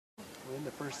In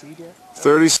the first seed yet?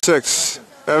 36,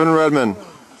 Evan Redmond.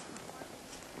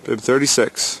 Bib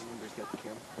 36.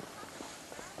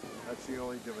 That's the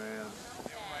only demand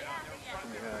we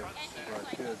had for our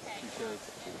kids because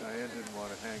Diane didn't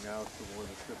want to hang out for more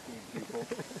than 15 people.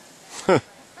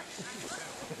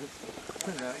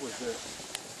 And that was it.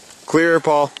 Clear,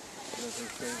 Paul.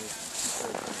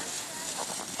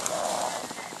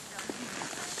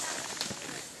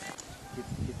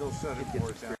 They'll set it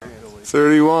more down.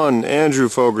 31, Andrew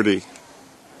Fogarty.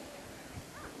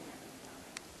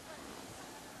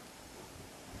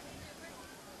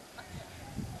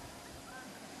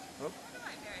 Oh.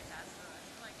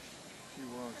 She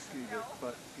won't ski it,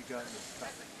 but he got in his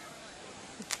cup.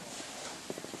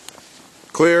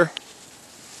 Clear.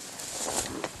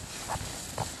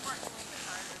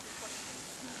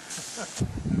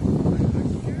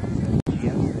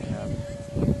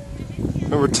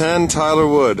 Number 10, Tyler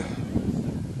Wood.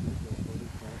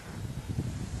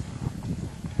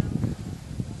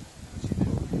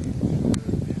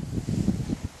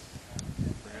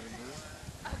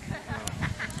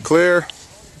 Clear.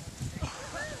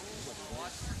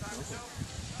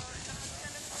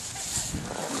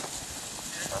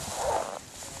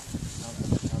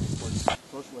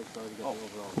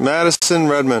 Madison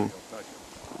Redmond.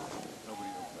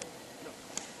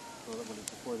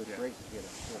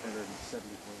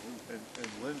 And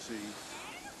Lindsay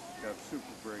got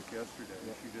super break yesterday.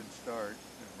 She didn't start,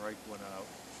 and Reich went out.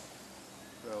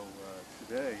 So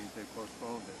today they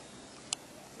postponed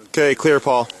it. Okay, clear,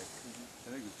 Paul. I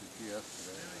think it was the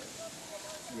yesterday.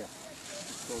 Yeah.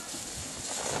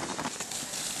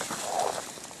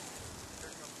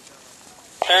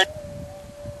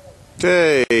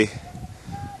 Okay.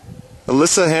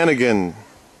 Alyssa Hannigan,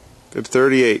 bib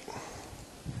 38.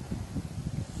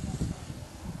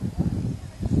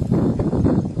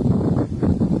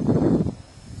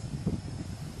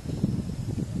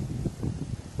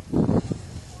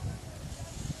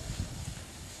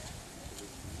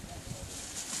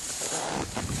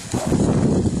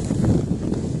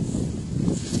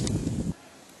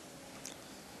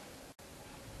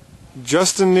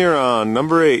 Justin Neron,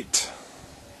 number 8.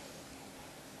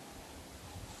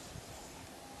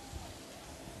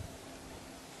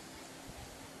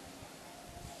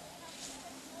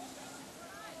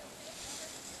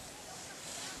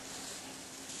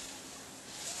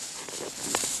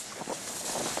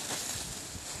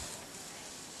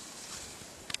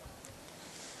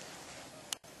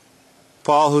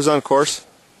 Paul, who's on course?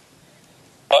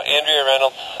 Oh, Andrea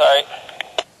Reynolds, sorry.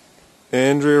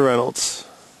 Andrea Reynolds.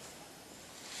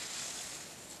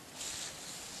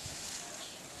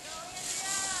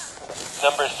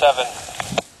 Number 7.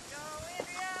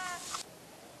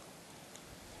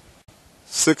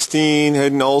 16,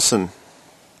 Hayden Olson.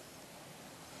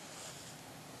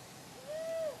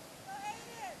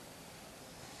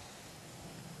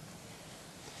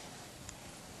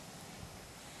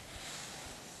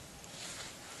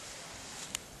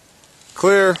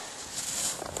 Clear.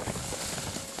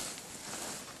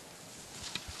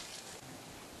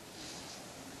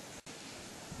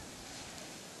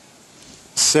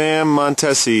 Sam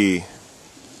Montesi.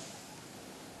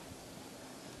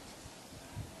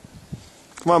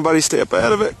 Come on, buddy, stay up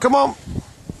ahead of it. Come on.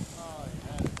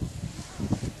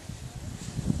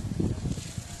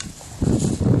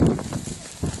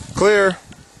 Clear.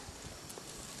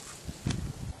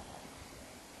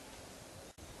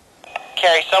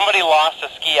 Carrie, somebody lost a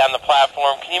ski on the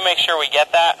platform. Can you make sure we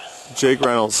get that? Jake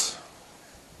Reynolds.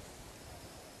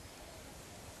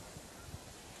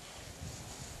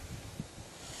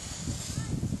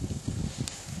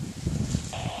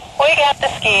 We got the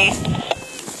ski.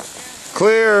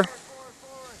 Clear.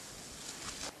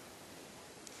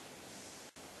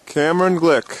 Cameron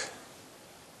Glick.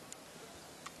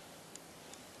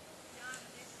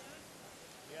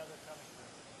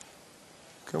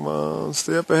 Come on,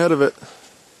 stay up ahead of it.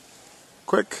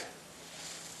 Quick.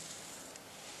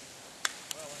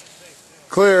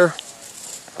 Clear.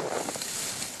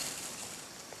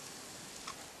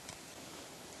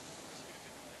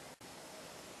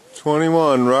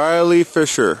 '21, Riley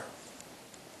Fisher.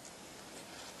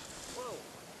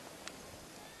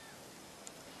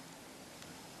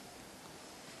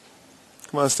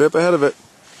 Come on, stay up ahead of it.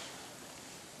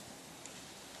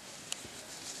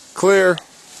 Clear.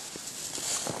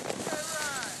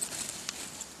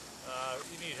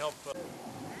 You need help.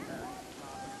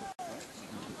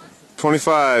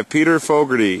 25, Peter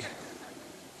Fogarty.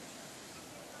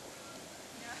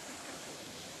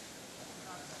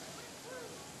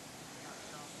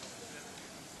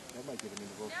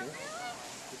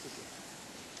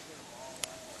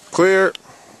 Clear.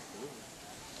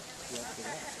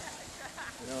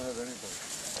 We don't have anybody.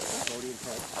 Cody and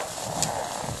Ted.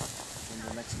 And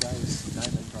the next guy is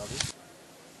Diamond, probably.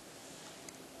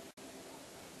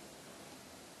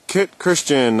 Kit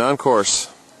Christian on course.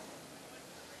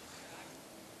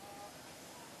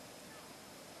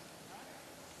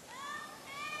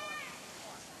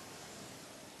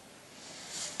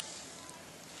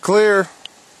 Clear.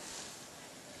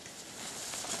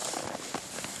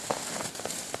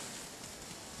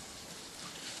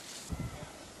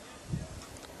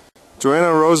 Joanna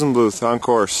Rosenbluth on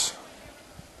course.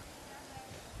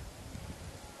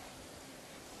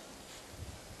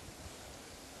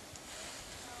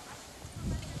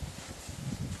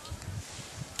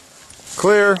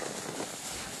 Clear.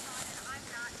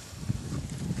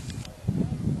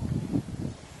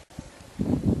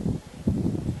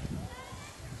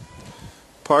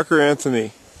 Parker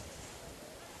Anthony.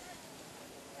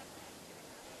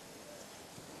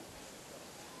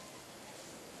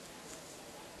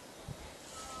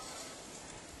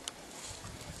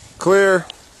 Clear.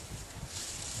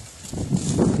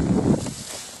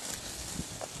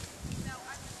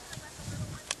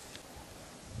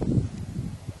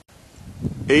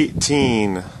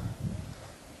 '18.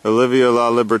 Olivia La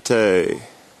Liberté.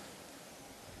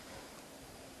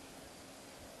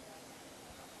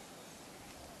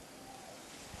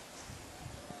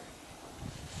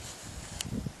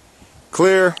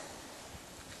 Clear.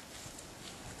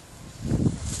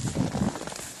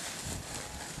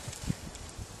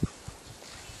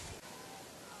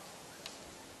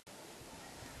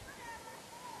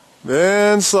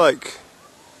 Van Slyke.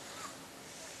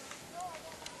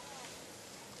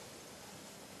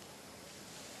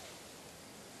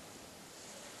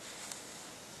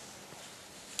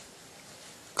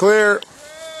 Clear.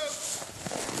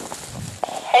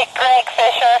 Hey, Greg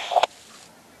Fisher.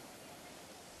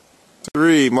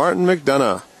 3. Martin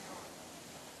McDonough.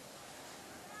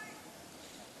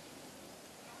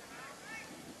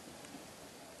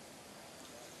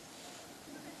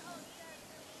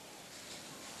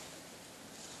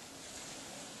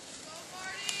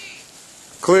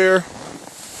 Clear.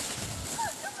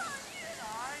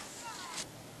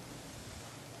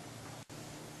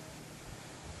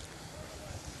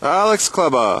 Alex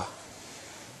Kleba.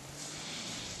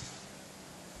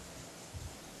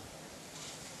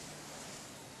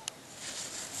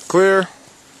 Clear.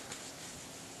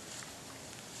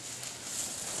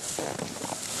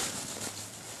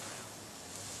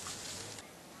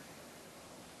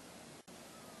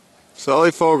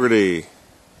 Sully Fogarty.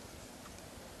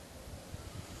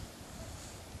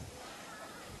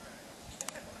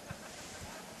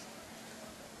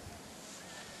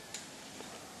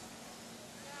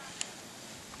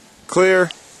 Clear.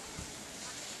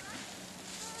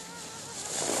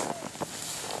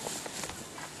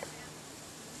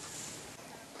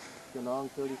 Ganong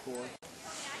 34.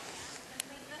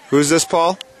 Who's this,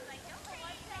 Paul?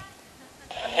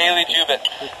 Haley Jubit.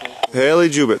 Haley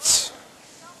Jubitz.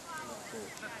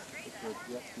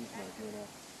 Yep, he's my DNF.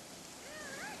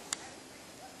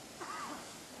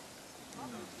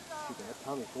 That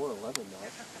Tommy 411 now.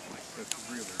 That's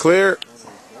really Clear.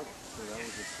 so that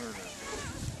was a turnout.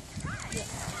 Yeah.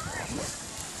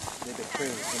 They did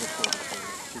training, finished over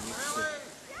training. 2 weeks.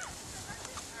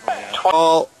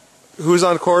 Paul, who's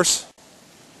on course?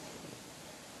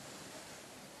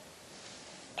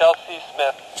 Chelsea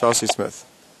Smith. Chelsea Smith.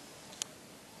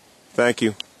 Thank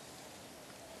you.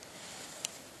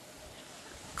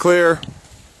 Clear.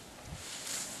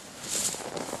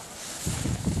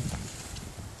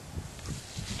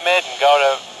 Mid and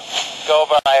go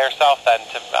by herself then.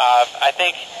 I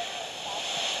think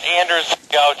Andrew's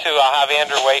go too. I'll have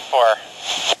Andrew wait for her.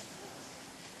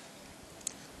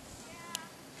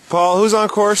 Paul, who's on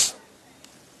course?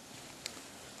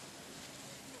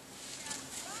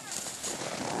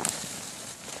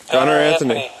 Gunnar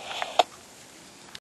Anthony.